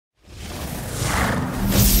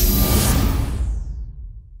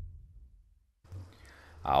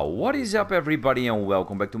What is up, everybody, and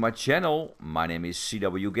welcome back to my channel. My name is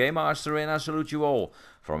ZWGamemaster and I salute you all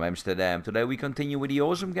from Amsterdam. Today we continue with the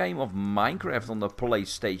awesome game of Minecraft on the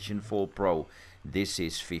PlayStation 4 Pro. This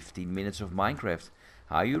is 15 minutes of Minecraft.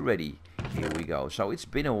 Are you ready? Here we go. So it's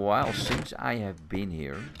been a while since I have been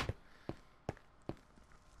here.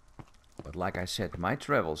 But like I said, my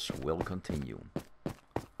travels will continue.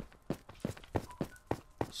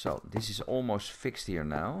 So this is almost fixed here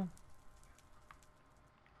now.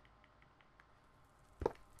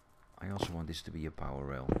 I also want this to be a power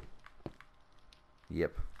rail.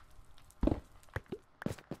 Yep.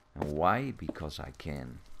 And why? Because I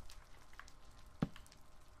can.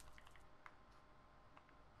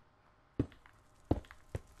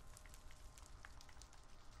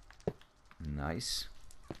 Nice.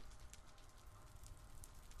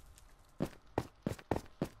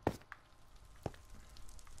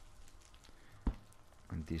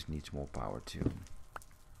 And this needs more power too.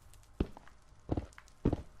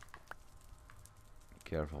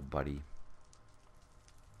 Careful, buddy.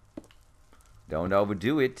 Don't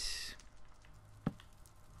overdo it.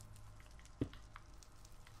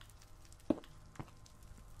 Let's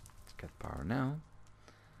get power now.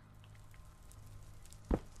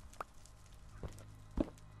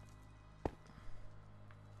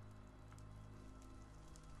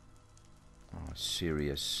 Oh,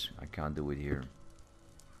 serious. I can't do it here.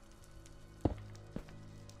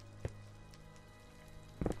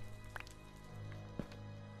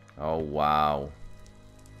 Oh, wow.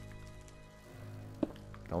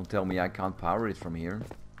 Don't tell me I can't power it from here.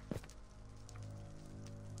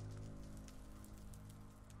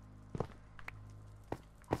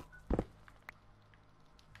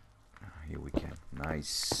 Here we can.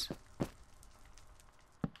 Nice.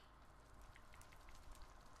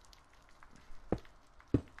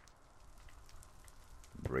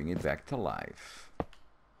 Bring it back to life.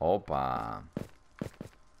 Hoppa.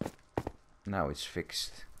 Now it's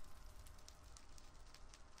fixed.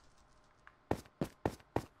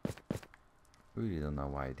 Really don't know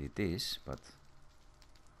why I did this, but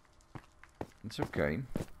it's okay.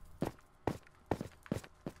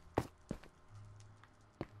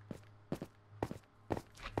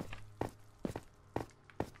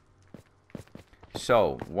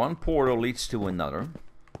 So one portal leads to another.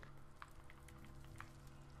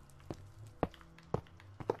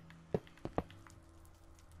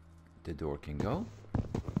 The door can go.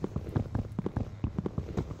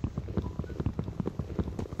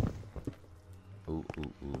 Ooh.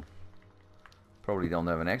 Probably don't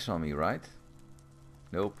have an X on me, right?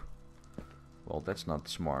 Nope. Well, that's not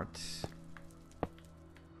smart.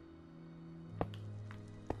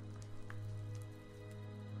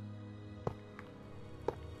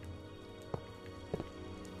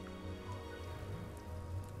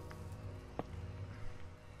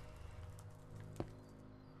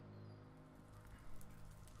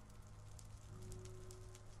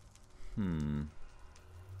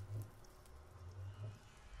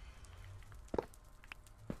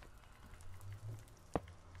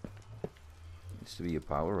 Needs to be a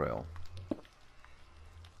power rail.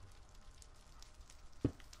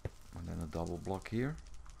 And then a double block here.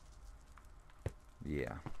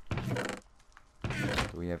 Yeah.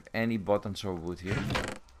 Do we have any buttons or wood here?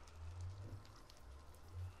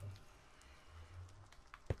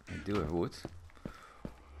 I do have wood.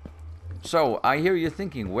 So, I hear you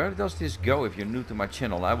thinking, where does this go? If you're new to my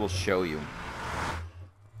channel, I will show you.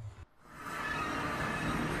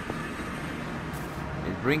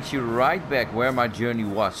 It brings you right back where my journey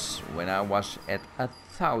was when I was at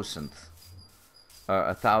 1,000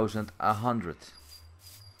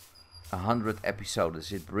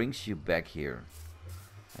 episodes. It brings you back here,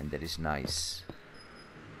 and that is nice.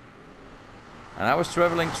 And I was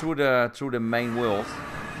traveling through the main world,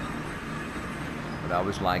 but I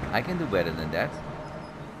was like, I can do better than that.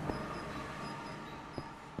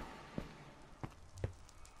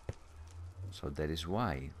 So that is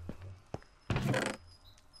why.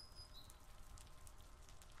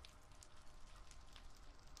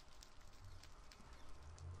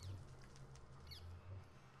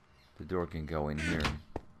 The door can go in here.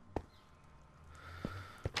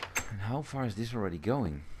 And how far is this already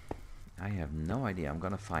going? I have no idea. I'm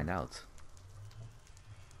gonna find out.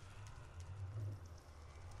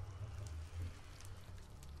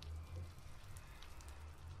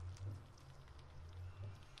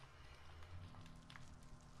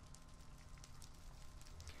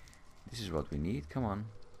 This is what we need. Come on.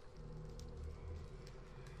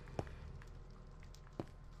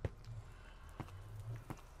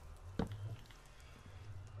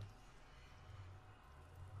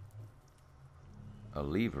 A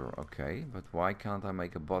lever, okay, but why can't I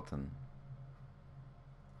make a button?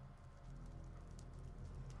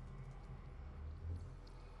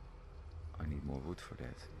 I need more wood for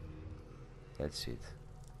that. That's it.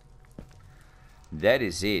 That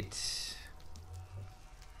is it.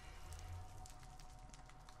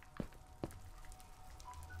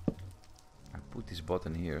 I put this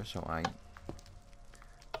button here so I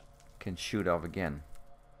can shoot off again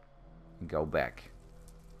and go back.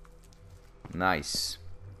 Nice.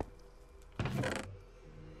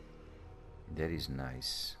 That is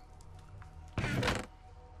nice.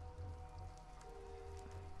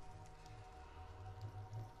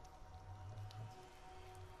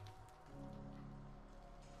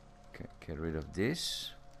 Okay, get rid of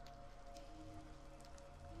this.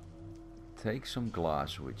 Take some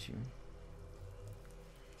glass with you.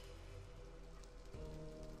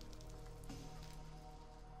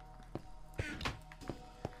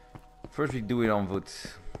 First we do it on wood.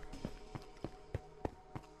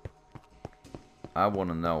 I want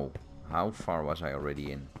to know, how far was I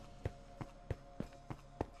already in?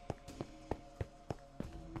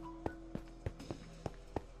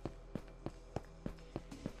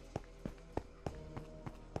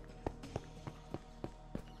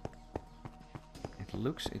 It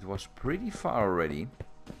looks, it was pretty far already.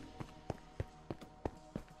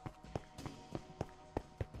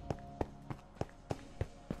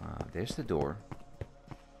 There's the door.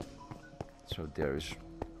 So there's...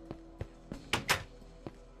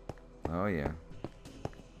 Oh yeah.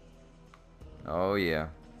 Oh yeah.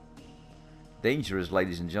 Dangerous,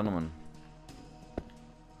 ladies and gentlemen.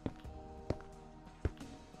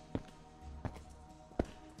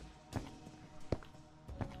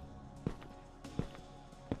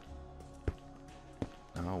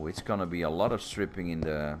 Oh, it's gonna be a lot of stripping in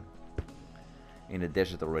the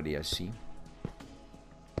desert already, I see.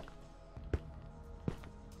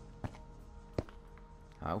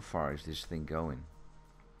 How far is this thing going?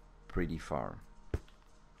 Pretty far.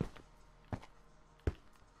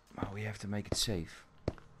 Oh, we have to make it safe.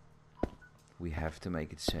 We have to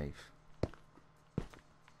make it safe.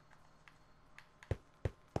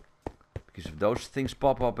 Because if those things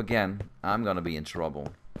pop up again, I'm gonna be in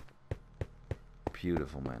trouble.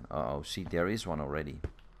 Beautiful, man. Uh-oh, see, there is one already.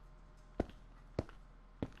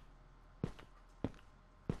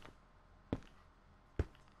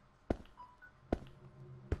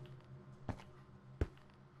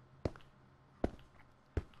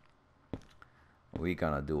 We're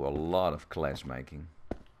gonna do a lot of class making.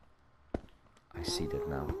 I see that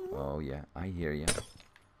now. Oh yeah, I hear you.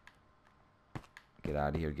 Get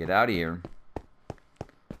out of here, get out of here.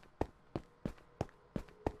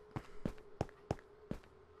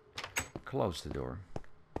 Close the door.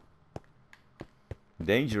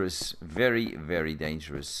 Dangerous, very, very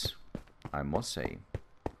dangerous, I must say.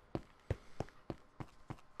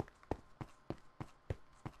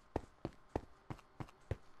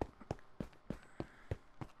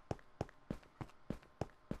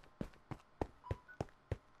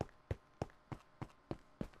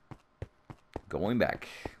 Going back.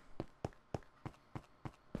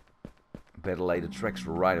 Better lay the tracks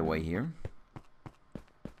right away here.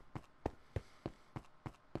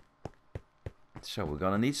 So we're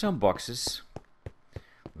gonna need some boxes.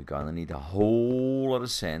 We're gonna need a whole lot of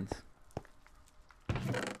sand.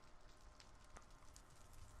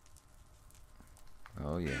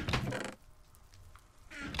 Oh yeah.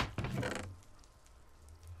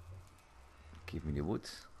 Give me the wood.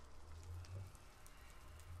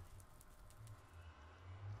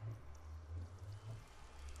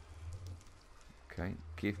 Okay,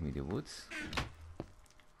 give me the wood.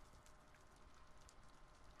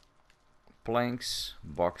 Planks,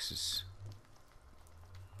 boxes.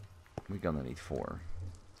 We're gonna need 4.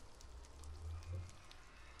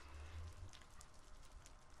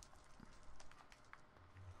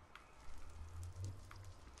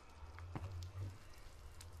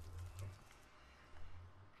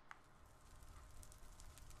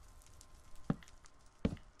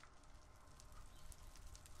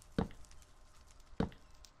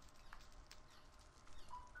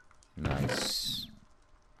 Nice.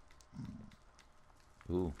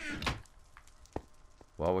 Ooh.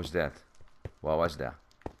 What was that? What was that?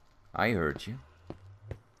 I heard you.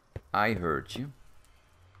 I heard you.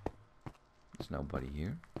 There's nobody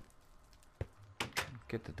here.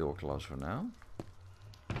 Get the door closed for now.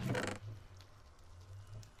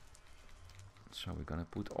 So we're gonna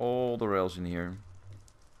put all the rails in here.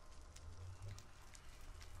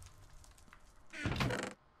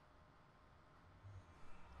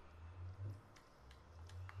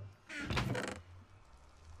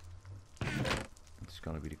 It's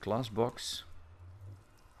gonna be the glass box.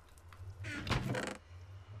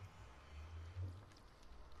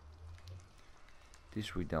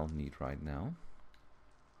 This we don't need right now.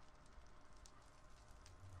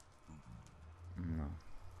 No.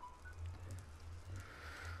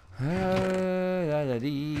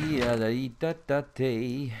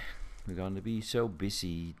 We're gonna be so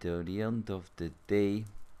busy till the end of the day.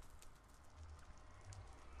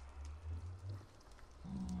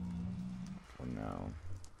 For now,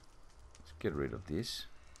 let's get rid of this.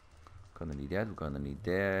 Gonna need that, we're gonna need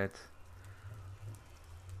that.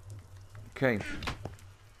 Okay.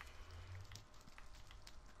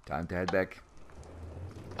 Time to head back.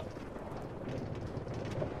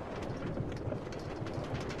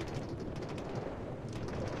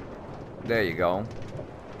 There you go.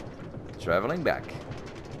 Traveling back.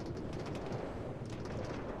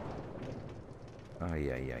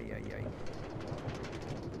 Ay, ay, ay, ay, ay.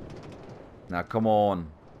 Now come on.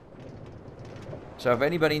 So if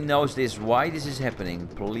anybody knows this, why this is happening,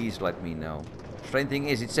 please let me know. Strange thing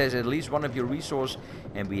is, it says at least one of your resource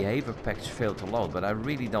and behavior packs failed to load, but I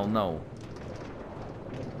really don't know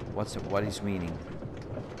what is meaning.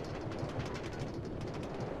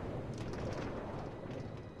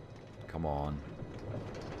 Come on.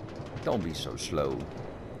 Don't be so slow.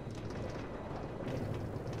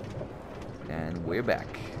 And we're back.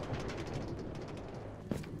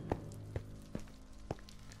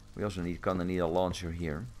 We also gonna need a launcher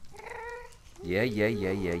here. Yeah. I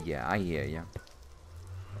hear ya.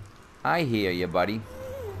 I hear ya, buddy.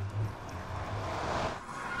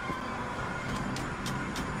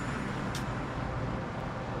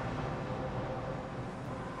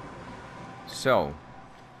 So,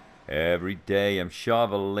 every day I'm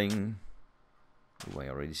shoveling. Oh, I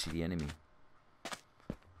already see the enemy.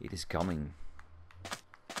 It is coming.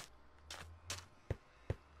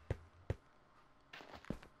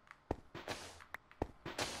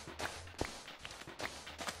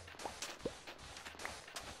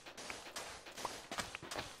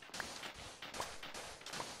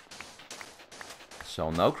 So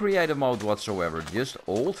no creative mode whatsoever, just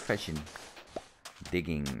old-fashioned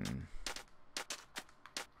digging.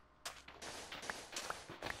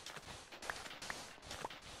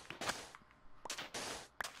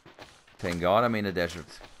 Thank God I'm in the desert.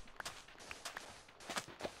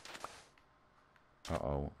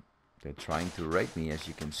 Uh-oh. They're trying to raid me, as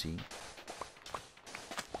you can see.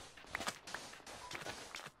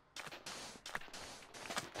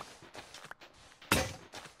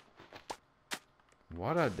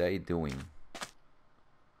 What are they doing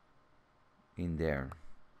in there?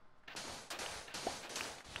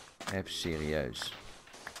 F serieus.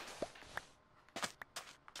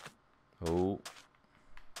 Oh.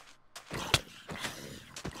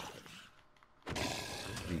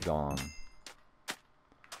 Be gone.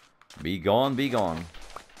 Be gone, be gone.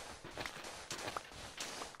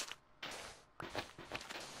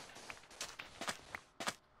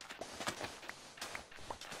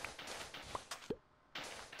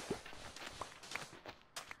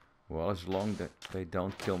 Well, as long as they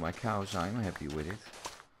don't kill my cows, I'm happy with it.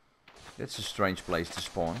 That's a strange place to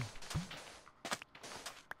spawn.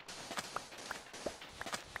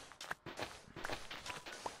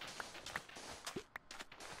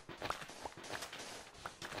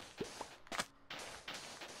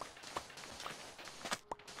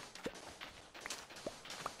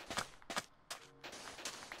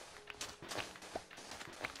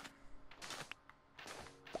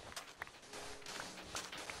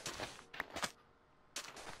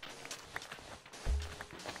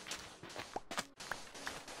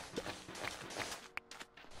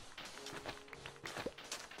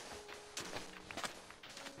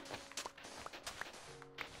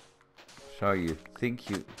 So you think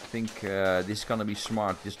this is gonna be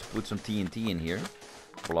smart just to put some TNT in here,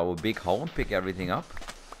 blow a big hole and pick everything up?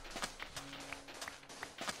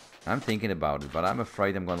 I'm thinking about it, but I'm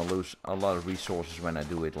afraid I'm gonna lose a lot of resources when I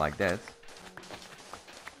do it like that.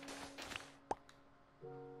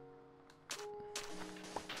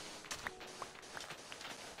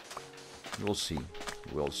 We'll see.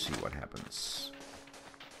 We'll see what happens.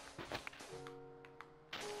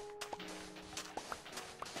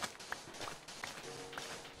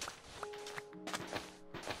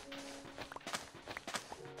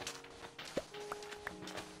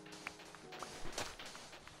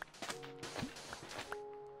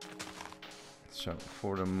 So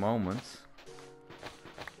for the moment,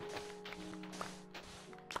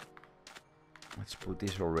 let's put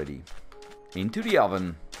this already into the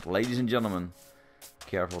oven, ladies and gentlemen.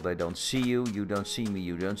 Careful they don't see you, you don't see me,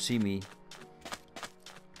 you don't see me.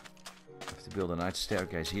 Have to build a nice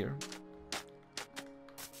staircase here.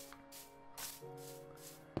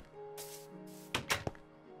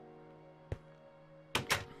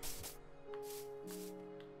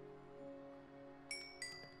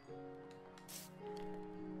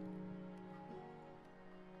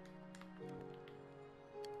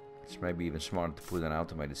 It's maybe even smarter to put an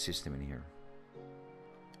automated system in here.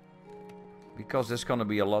 Because there's gonna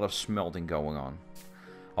be a lot of smelting going on.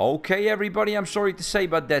 Okay, everybody, I'm sorry to say,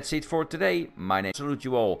 but that's it for today. My name is Salute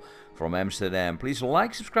you all from Amsterdam. Please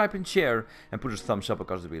like, subscribe, and share, and put a thumbs up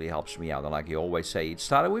because it really helps me out. And like you always say, it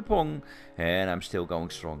started with Pong, and I'm still going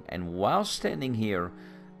strong. And while standing here,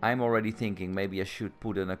 I'm already thinking maybe I should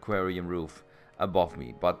put an aquarium roof above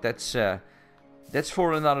me. But that's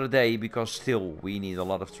for another day, because still we need a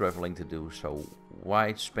lot of traveling to do. So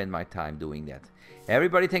why spend my time doing that?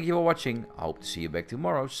 Everybody, thank you for watching. I hope to see you back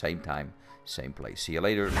tomorrow, same time, same place. See you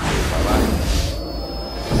later. Bye bye.